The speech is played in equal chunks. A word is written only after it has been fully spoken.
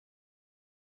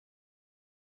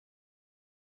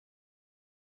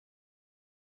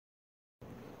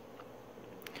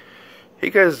Hey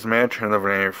guys, it's Matt,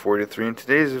 Channel 43. In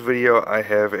today's video, I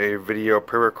have a video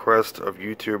per request of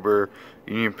YouTuber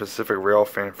Union Pacific Rail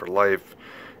Fan for Life,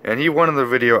 and he wanted the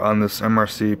video on this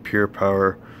MRC Pure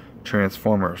Power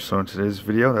Transformer. So in today's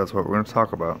video, that's what we're going to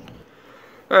talk about.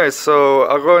 Alright, so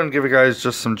I'll go ahead and give you guys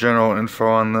just some general info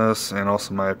on this and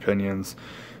also my opinions.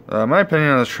 My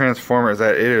opinion on this transformer is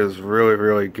that it is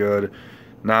really good.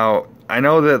 Now, I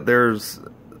know that there's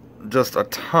just a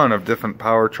ton of different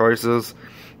power choices,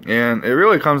 and it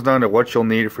really comes down to what you'll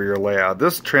need for your layout.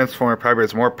 This transformer probably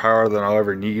has more power than I'll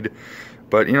ever need,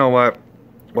 but you know what?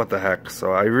 What the heck?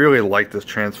 So I really like this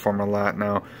transformer a lot.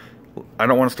 Now, I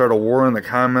don't want to start a war in the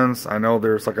comments. I know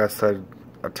there's, like I said,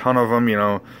 a ton of them, you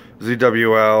know,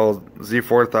 ZWL,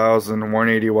 Z4000,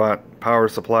 180 watt power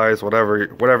supplies, whatever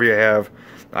you have.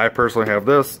 I personally have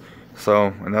this, so,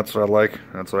 and that's what I like,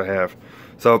 that's what I have.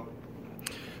 So,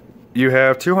 you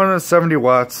have 270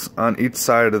 watts on each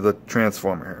side of the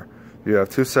transformer here. You have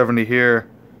 270 here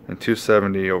and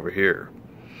 270 over here.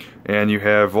 And you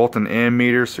have volt and amp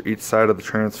meters for each side of the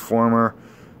transformer.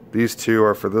 These two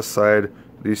are for this side,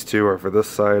 these two are for this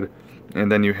side. And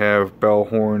then you have bell,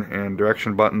 horn, and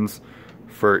direction buttons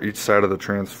for each side of the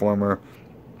transformer.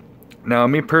 Now,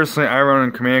 me personally, I run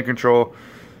in command control,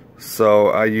 so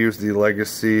I use the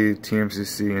Legacy,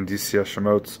 TMCC, and DCS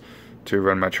remotes to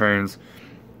run my trains.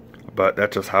 But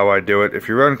that's just how I do it. If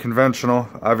you run conventional,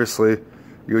 obviously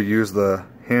you would use the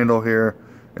handle here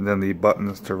and then the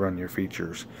buttons to run your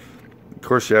features. Of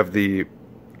course, you have the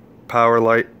power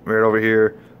light right over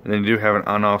here, and then you do have an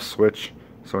on-off switch.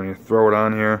 So when you throw it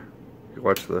on here, you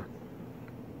watch the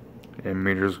amp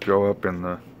meters go up and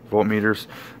the voltmeters.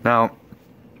 Now,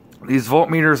 these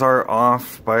voltmeters are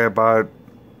off by about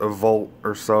a volt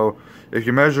or so. If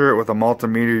you measure it with a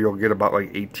multimeter, you'll get about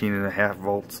like 18.5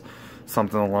 volts.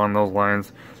 Something along those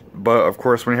lines. But of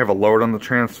course, when you have a load on the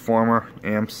transformer,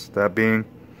 amps that being,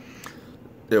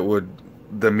 the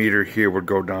meter here would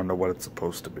go down to what it's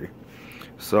supposed to be.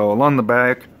 So along the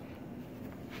back,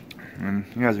 and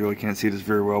you guys really can't see this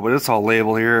very well, but it's all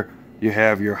labeled here. You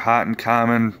have your hot and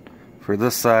common for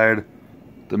this side.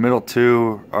 The middle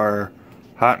two are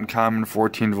hot and common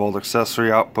 14 volt accessory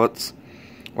outputs,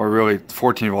 or really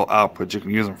 14 volt outputs. You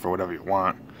can use them for whatever you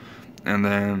want. And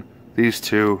then these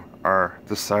two are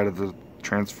this side of the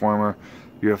transformer.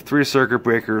 You have 3 circuit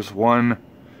breakers, one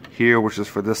here which is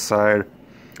for this side,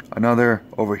 another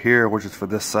over here which is for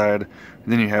this side,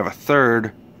 and then you have a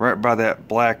third right by that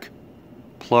black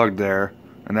plug there,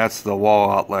 and that's the wall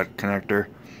outlet connector,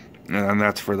 and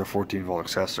that's for the 14 volt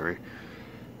accessory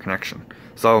connection.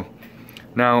 So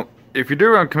now if you do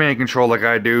run command control like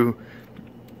I do,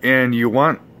 and you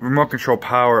want remote control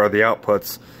power of the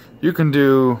outputs, you can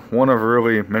do one of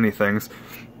really many things.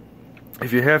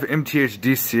 If you have MTH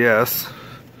DCS,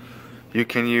 you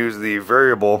can use the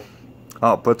variable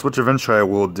outputs, which eventually I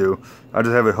will do. I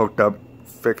just have it hooked up,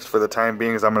 fixed for the time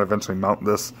being, because I'm going to eventually mount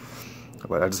this,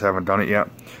 but I just haven't done it yet.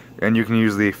 And you can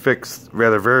use the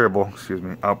variable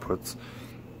outputs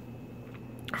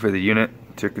for the unit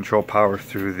to control power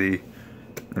through the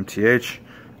MTH.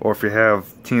 Or if you have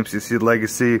TMCC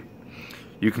Legacy,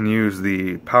 you can use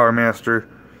the Power Master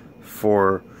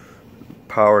for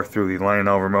power through the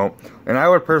Lionel remote. And I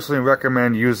would personally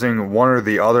recommend using one or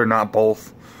the other, not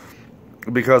both,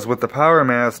 because with the Power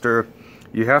Master,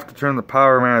 you have to turn the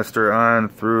Power Master on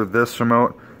through this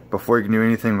remote before you can do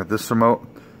anything with this remote.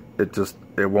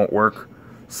 It won't work.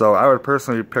 So I would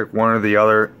personally pick one or the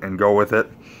other and go with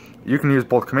it. You can use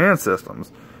both command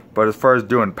systems, but as far as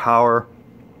doing power,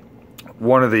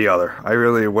 one or the other. I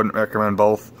really wouldn't recommend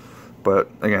both,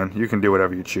 but again, you can do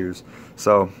whatever you choose.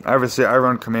 So obviously I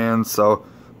run commands, so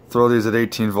throw these at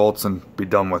 18 volts and be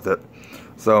done with it.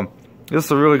 So this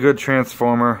is a really good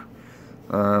transformer.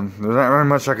 There's not very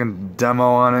much I can demo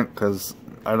on it because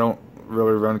I don't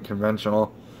really run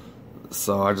conventional,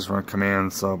 so I just run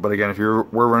commands. So, but again, if we're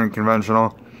running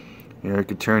conventional, you know, you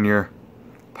could turn your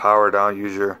power down,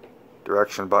 use your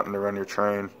direction button to run your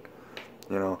train,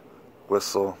 you know,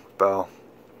 whistle, bell.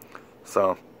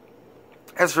 So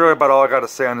that's really about all I got to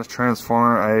say on this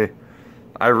transformer.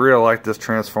 I really like this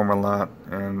transformer a lot,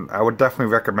 and I would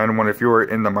definitely recommend one if you were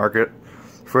in the market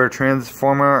for a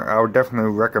transformer. I would definitely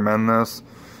recommend this.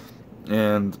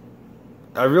 And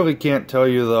I really can't tell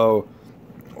you though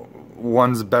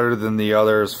one's better than the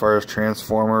other as far as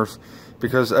transformers,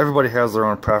 because everybody has their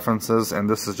own preferences, and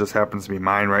this just happens to be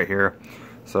mine right here.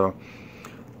 So,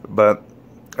 but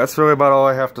that's really about all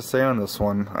I have to say on this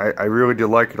one. I really do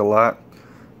like it a lot.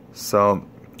 So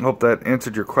hope that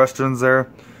answered your questions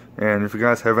there. And if you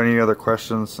guys have any other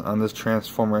questions on this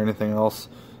transformer or anything else,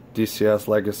 DCS,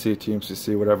 Legacy,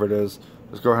 TMCC, whatever it is,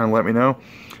 just go ahead and let me know.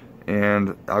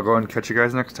 And I'll go ahead and catch you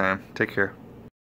guys next time. Take care.